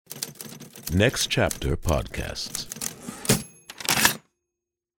Next Chapter Podcasts.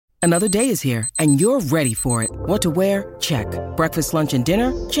 Another day is here, and you're ready for it. What to wear? Check. Breakfast, lunch, and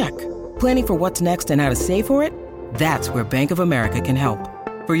dinner? Check. Planning for what's next and how to save for it? That's where Bank of America can help.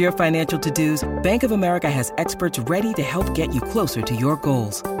 For your financial to-dos, Bank of America has experts ready to help get you closer to your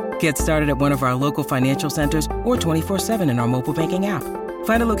goals. Get started at one of our local financial centers or 24/7 in our mobile banking app.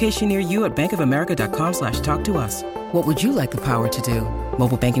 Find a location near you at bankofamerica.com/talktous. What would you like the power to do?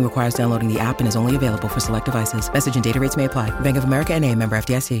 Mobile banking requires downloading the app and is only available for select devices. Message and data rates may apply. Bank of America N.A., member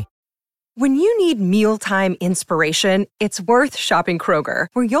FDIC. When you need mealtime inspiration, it's worth shopping Kroger,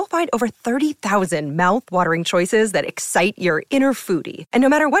 where you'll find over 30,000 mouth-watering choices that excite your inner foodie. And no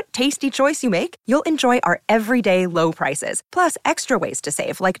matter what tasty choice you make, you'll enjoy our everyday low prices, plus extra ways to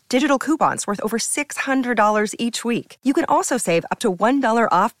save, like digital coupons worth over $600 each week. You can also save up to $1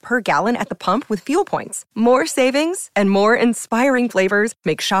 off per gallon at the pump with fuel points. More savings and more inspiring flavors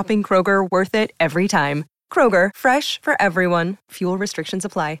make shopping Kroger worth it every time. Kroger, fresh for everyone. Fuel restrictions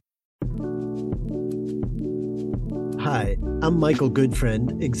apply. Hi, I'm Michael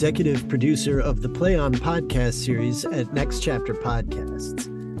Goodfriend, executive producer of the Play On podcast series at Next Chapter Podcasts.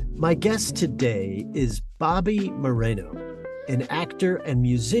 My guest today is Bobby Moreno, an actor and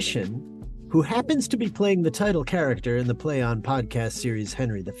musician who happens to be playing the title character in the Play On podcast series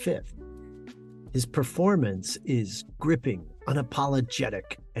Henry V. His performance is gripping,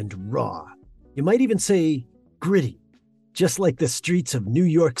 unapologetic, and raw. You might even say gritty. Just like the streets of New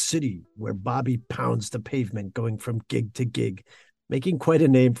York City, where Bobby pounds the pavement going from gig to gig, making quite a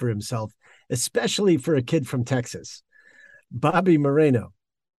name for himself, especially for a kid from Texas. Bobby Moreno,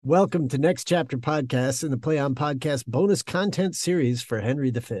 welcome to Next Chapter Podcasts and the Play On Podcast bonus content series for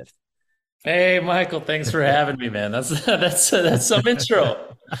Henry V. Hey, Michael, thanks for having me, man. That's some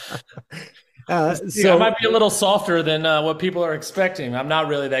intro. I might be a little softer than what people are expecting. I'm not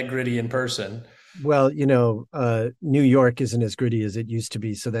really that gritty in person. Well, New York isn't as gritty as it used to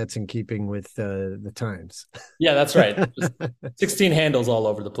be, so that's in keeping with the times. Yeah, that's right. 16 handles all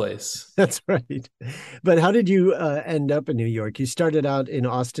over the place. That's right. But how did you end up in New York? You started out in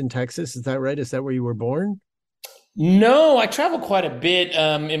Austin, Texas. Is that right? Is that where you were born? No, I traveled quite a bit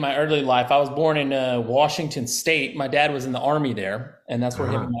in my early life. I was born in Washington State. My dad was in the Army there, and that's where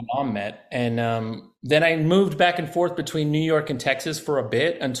him and my mom met. And then I moved back and forth between New York and Texas for a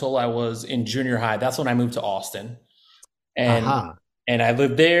bit until I was in junior high. That's when I moved to Austin. And I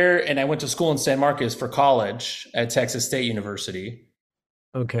lived there, and I went to school in San Marcos for college at Texas State University.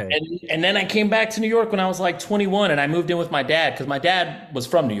 Okay. And then I came back to New York when I was like 21, and I moved in with my dad because my dad was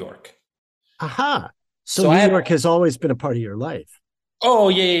from New York. So New York has always been a part of your life. Oh,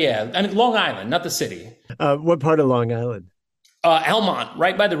 yeah. I mean, Long Island, not the city. What part of Long Island? Elmont,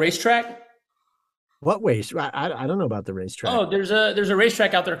 right by the racetrack. What racetrack? I don't know about the racetrack. Oh, there's a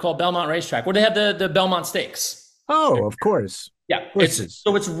racetrack out there called Belmont Racetrack where they have the Belmont Stakes. Oh, of course. Yeah.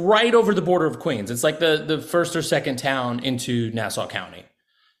 It's right over the border of Queens. It's like the first or second town into Nassau County.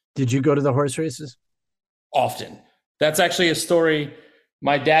 Did you go to the horse races? Often. That's actually a story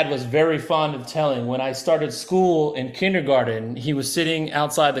my dad was very fond of telling. When I started school in kindergarten, he was sitting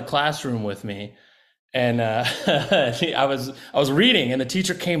outside the classroom with me, and I was reading, and the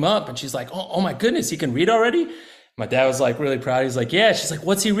teacher came up, and she's like, "Oh my goodness, he can read already?" My dad was like really proud. He's like, "Yeah." She's like,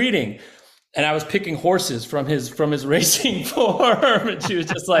 "What's he reading?" And I was picking horses from his racing form, and she was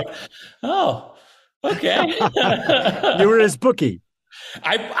just like, "Oh, okay." You were his bookie.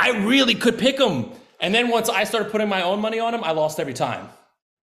 I really could pick him, and then once I started putting my own money on him, I lost every time.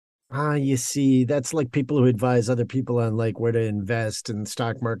 You see, that's like people who advise other people on like where to invest in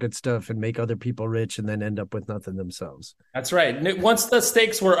stock market stuff and make other people rich and then end up with nothing themselves. That's right. Once the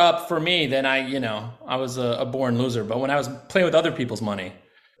stakes were up for me, then I was a born loser. But when I was playing with other people's money.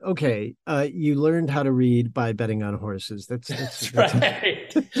 Okay. You learned how to read by betting on horses. That's right.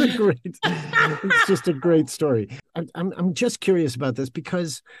 It's just a great story. I'm just curious about this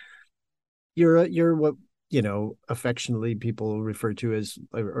because you're what, affectionately people refer to as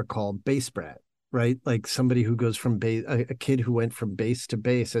or call base brat, right? Like somebody who goes from base, a kid who went from base to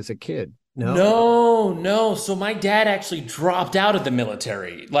base as a kid. No. So my dad actually dropped out of the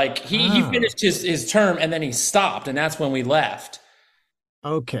military. Like he finished his term and then he stopped, and that's when we left.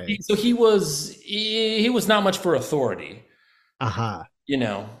 Okay. So he was not much for authority.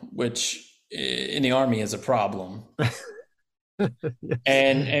 Which in the Army is a problem. Yes.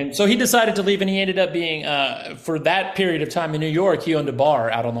 And so he decided to leave, and he ended up being, for that period of time in New York, he owned a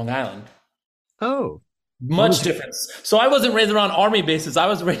bar out on Long Island. Oh. Much difference. So I wasn't raised around Army bases. I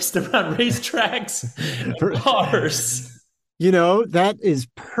was raised around racetracks and bars. That is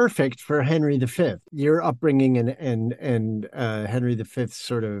perfect for Henry V. Your upbringing and Henry V's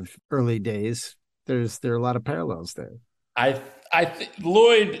sort of early days. There are a lot of parallels there.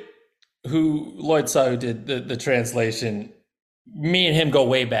 Lloyd Saw, who did the translation, me and him go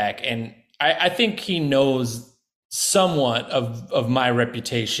way back, and I think he knows somewhat of my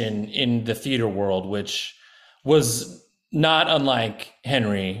reputation in the theater world, which was not unlike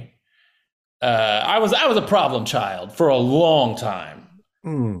Henry. I was a problem child for a long time,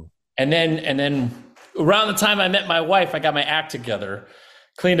 and then around the time I met my wife, I got my act together,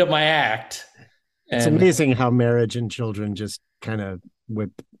 cleaned up my act. It's amazing how marriage and children just kind of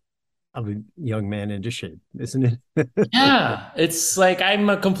whip a young man into shape, isn't it? Yeah, it's like I'm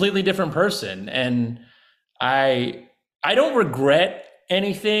a completely different person, and I don't regret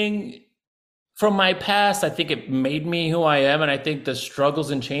anything from my past. I think it made me who I am, and I think the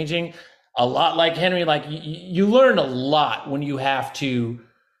struggles in changing, a lot like Henry, like you learn a lot when you have to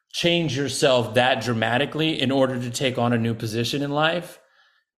change yourself that dramatically in order to take on a new position in life.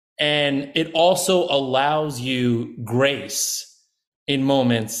 And it also allows you grace in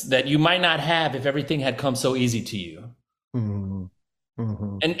moments that you might not have if everything had come so easy to you. Mm-hmm.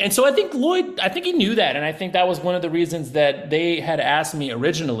 Mm-hmm. And so I think Lloyd, I think he knew that. And I think that was one of the reasons that they had asked me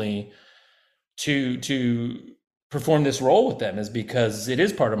originally to perform this role with them, is because it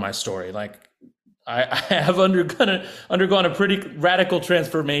is part of my story. Like I have undergone a pretty radical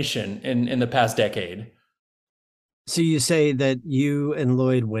transformation in the past decade. So you say that you and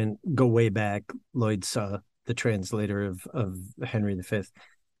Lloyd go way back. Lloyd Saw, the translator of Henry V.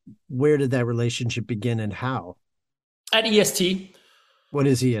 Where did that relationship begin and how? At EST. What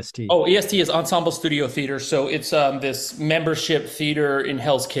is EST? Oh, EST is Ensemble Studio Theater. So it's this membership theater in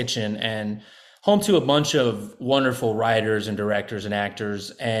Hell's Kitchen and home to a bunch of wonderful writers and directors and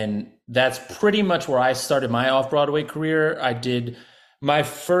actors. And that's pretty much where I started my off-Broadway career. I did my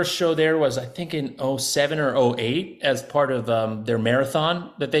first show there was, I think, in 07 or 08 as part of their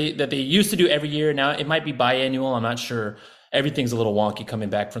marathon that they used to do every year. Now it might be biannual. I'm not sure. Everything's a little wonky coming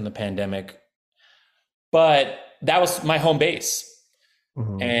back from the pandemic. But that was my home base.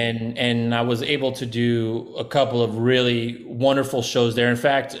 Mm-hmm. And I was able to do a couple of really wonderful shows there. In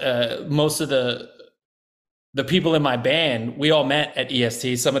fact, most of the people in my band, we all met at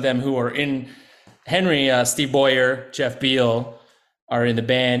EST. Some of them who are in Henry, Steve Boyer, Jeff Beal, are in the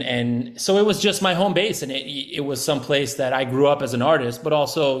band. And so it was just my home base, and it was someplace that I grew up as an artist, but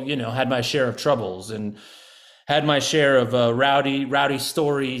also, had my share of troubles and had my share of rowdy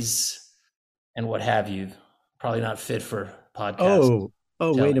stories and what have you. Probably not fit for podcast.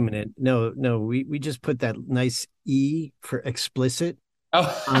 Oh, wait a minute. No, we just put that nice E for explicit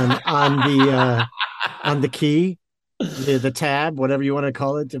on the key, the tab, whatever you want to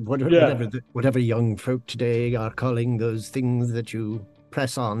call it, whatever young folk today are calling those things that you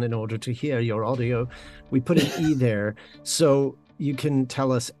press on in order to hear your audio. We put an E there so you can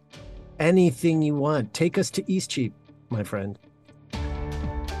tell us anything you want. Take us to Eastcheap, my friend.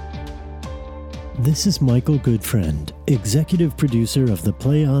 This is Michael Goodfriend, executive producer of the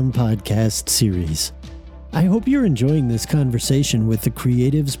Play On podcast series. I hope you're enjoying this conversation with the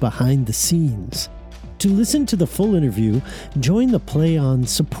creatives behind the scenes. To listen to the full interview, join the Play On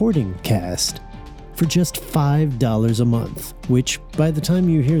supporting cast for just $5 a month, which by the time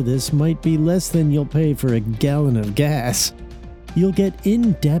you hear this might be less than you'll pay for a gallon of gas. You'll get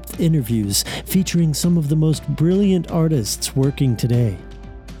in-depth interviews featuring some of the most brilliant artists working today.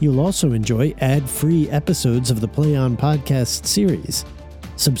 You'll also enjoy ad-free episodes of the Play On podcast series.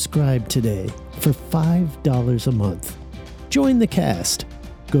 Subscribe today for $5 a month. Join the cast.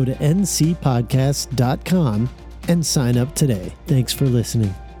 Go to ncpodcast.com and sign up today. Thanks for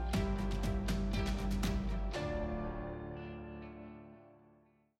listening.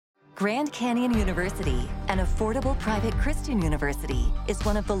 Grand Canyon University, an affordable private Christian university, is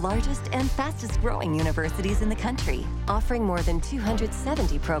one of the largest and fastest growing universities in the country, offering more than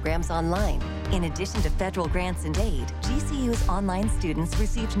 270 programs online. In addition to federal grants and aid, GCU's online students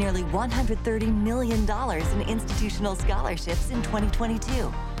received nearly $130 million in institutional scholarships in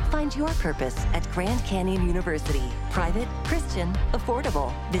 2022. Find your purpose at Grand Canyon University. Private, Christian,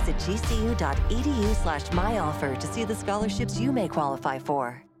 affordable. Visit gcu.edu/myoffer to see the scholarships you may qualify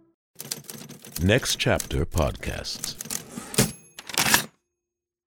for. Next Chapter Podcasts.